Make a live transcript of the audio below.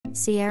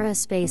Sierra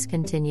Space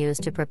continues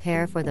to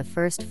prepare for the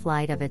first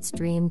flight of its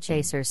Dream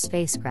Chaser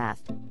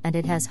spacecraft, and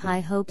it has high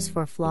hopes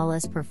for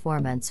flawless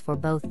performance for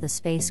both the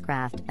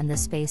spacecraft and the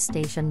space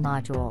station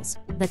modules.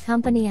 The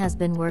company has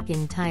been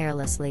working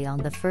tirelessly on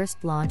the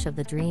first launch of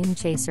the Dream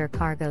Chaser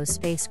cargo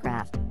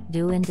spacecraft,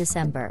 due in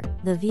December.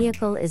 The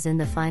vehicle is in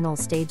the final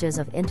stages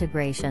of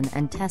integration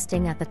and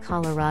testing at the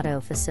Colorado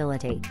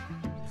facility.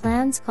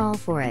 Plans call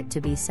for it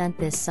to be sent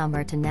this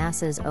summer to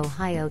NASA's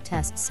Ohio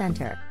Test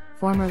Center,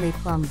 formerly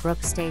Plum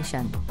Brook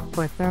Station,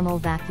 for thermal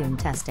vacuum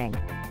testing.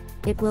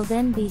 It will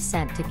then be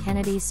sent to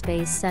Kennedy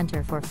Space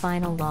Center for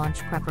final launch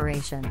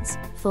preparations.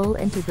 Full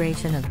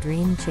integration of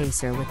Dream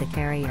Chaser with the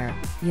carrier,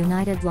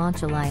 United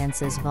Launch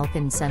Alliance's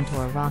Vulcan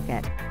Centaur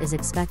rocket, is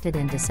expected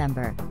in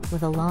December,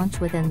 with a launch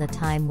within the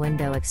time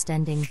window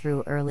extending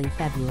through early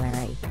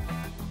February.